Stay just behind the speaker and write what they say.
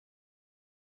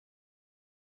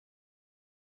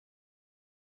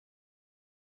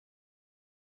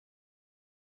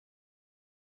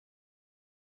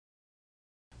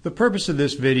The purpose of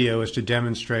this video is to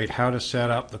demonstrate how to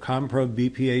set up the ComProbe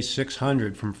BPA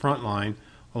 600 from Frontline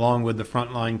along with the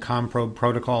Frontline ComProbe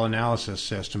protocol analysis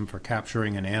system for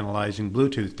capturing and analyzing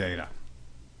Bluetooth data.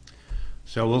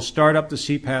 So we'll start up the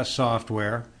CPAS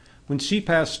software. When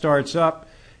CPAS starts up,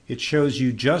 it shows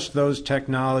you just those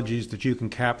technologies that you can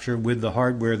capture with the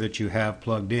hardware that you have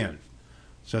plugged in.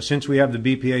 So since we have the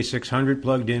BPA 600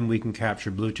 plugged in, we can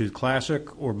capture Bluetooth Classic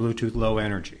or Bluetooth Low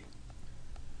Energy.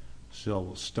 So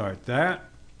we'll start that.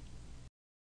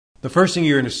 The first thing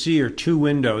you're going to see are two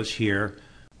windows here.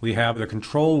 We have the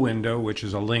control window, which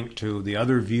is a link to the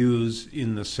other views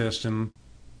in the system.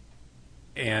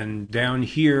 And down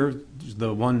here,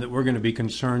 the one that we're going to be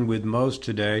concerned with most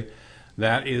today,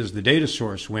 that is the data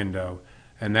source window.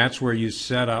 And that's where you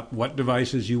set up what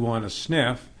devices you want to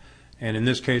sniff. And in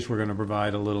this case, we're going to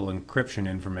provide a little encryption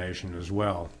information as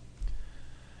well.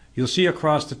 You'll see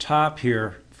across the top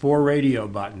here 4 radio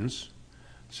buttons.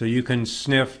 So you can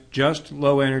sniff just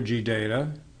low energy data,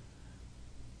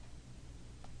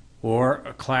 or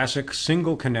a classic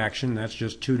single connection, that's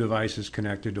just 2 devices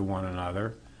connected to one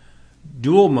another.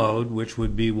 Dual mode, which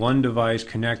would be one device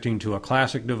connecting to a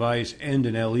classic device and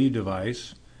an LE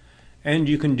device. And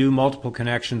you can do multiple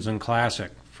connections in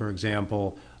classic. For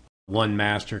example, one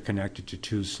master connected to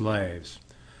 2 slaves.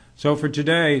 So for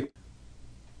today,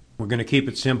 we're going to keep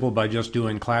it simple by just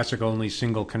doing classic only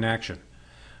single connection.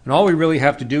 And all we really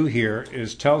have to do here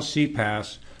is tell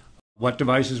CPAS what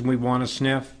devices we want to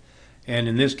sniff. And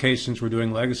in this case, since we're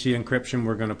doing legacy encryption,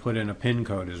 we're going to put in a PIN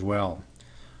code as well.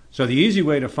 So the easy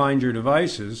way to find your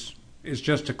devices is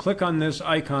just to click on this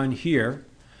icon here,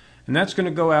 and that's going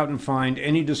to go out and find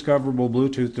any discoverable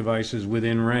Bluetooth devices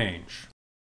within range.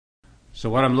 So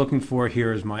what I'm looking for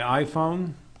here is my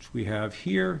iPhone, which we have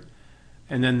here,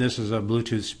 and then this is a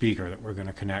Bluetooth speaker that we're going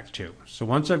to connect to. So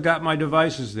once I've got my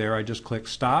devices there, I just click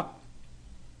Stop,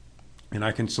 and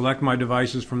I can select my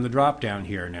devices from the drop-down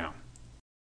here now.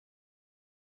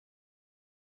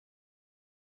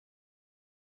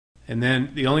 And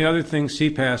then the only other thing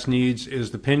CPAS needs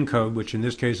is the PIN code, which in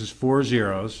this case is 4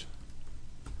 zeros.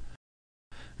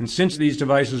 And since these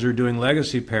devices are doing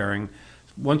legacy pairing,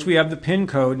 once we have the PIN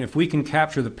code, and if we can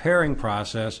capture the pairing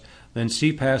process, then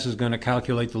CPAS is going to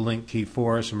calculate the link key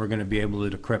for us, and we're going to be able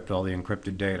to decrypt all the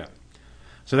encrypted data.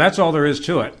 So that's all there is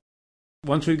to it.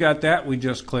 Once we've got that, we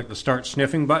just click the Start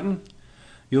Sniffing button.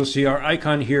 You'll see our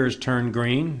icon here is turned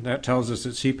green. That tells us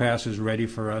that CPAS is ready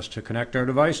for us to connect our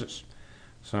devices.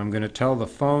 So I'm going to tell the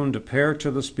phone to pair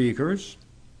to the speakers.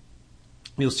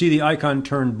 You'll see the icon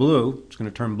turn blue. It's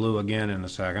going to turn blue again in a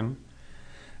second.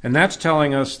 And that's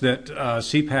telling us that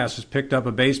CPAS has picked up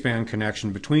a baseband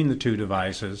connection between the 2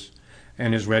 devices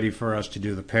and is ready for us to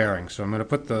do the pairing. So I'm going to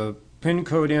put the PIN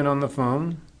code in on the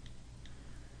phone,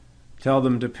 tell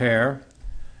them to pair,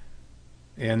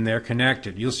 and they're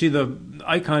connected. You'll see the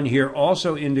icon here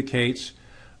also indicates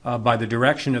by the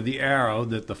direction of the arrow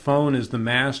that the phone is the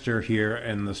master here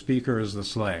and the speaker is the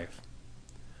slave.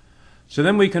 So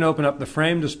then we can open up the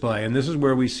frame display, and this is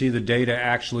where we see the data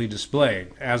actually displayed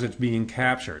as it's being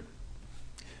captured.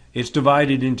 It's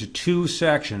divided into 2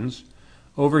 sections.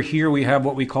 Over here we have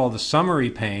what we call the summary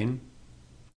pane,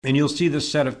 and you'll see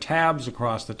this set of tabs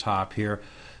across the top here.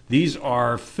 These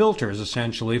are filters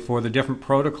essentially for the different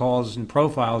protocols and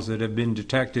profiles that have been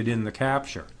detected in the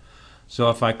capture. So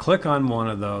if I click on one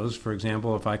of those, for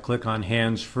example, if I click on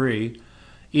hands-free,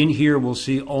 in here we'll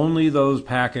see only those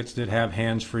packets that have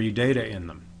hands-free data in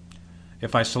them.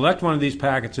 If I select one of these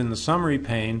packets in the summary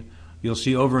pane, you'll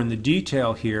see over in the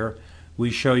detail here, we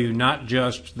show you not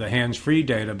just the hands-free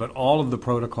data, but all of the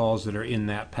protocols that are in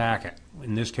that packet.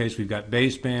 In this case, we've got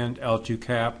baseband, L2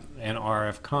 cap, and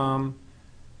RF COM,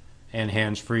 and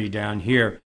hands-free down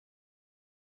here.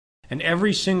 And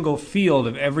every single field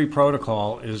of every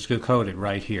protocol is coded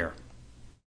right here.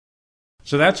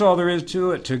 So that's all there is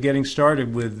to it, to getting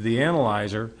started with the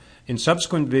analyzer. In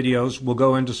subsequent videos, we'll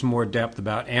go into some more depth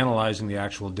about analyzing the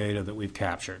actual data that we've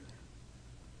captured.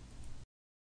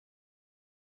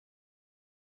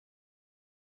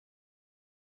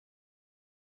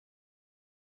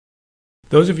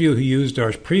 Those of you who used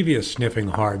our previous sniffing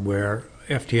hardware,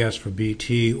 FTS for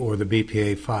BT or the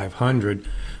BPA 500,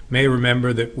 may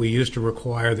remember that we used to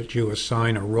require that you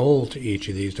assign a role to each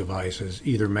of these devices,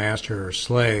 either master or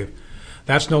slave.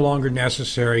 That's no longer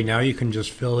necessary. Now you can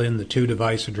just fill in the 2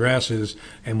 device addresses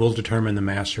and we'll determine the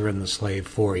master and the slave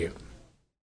for you.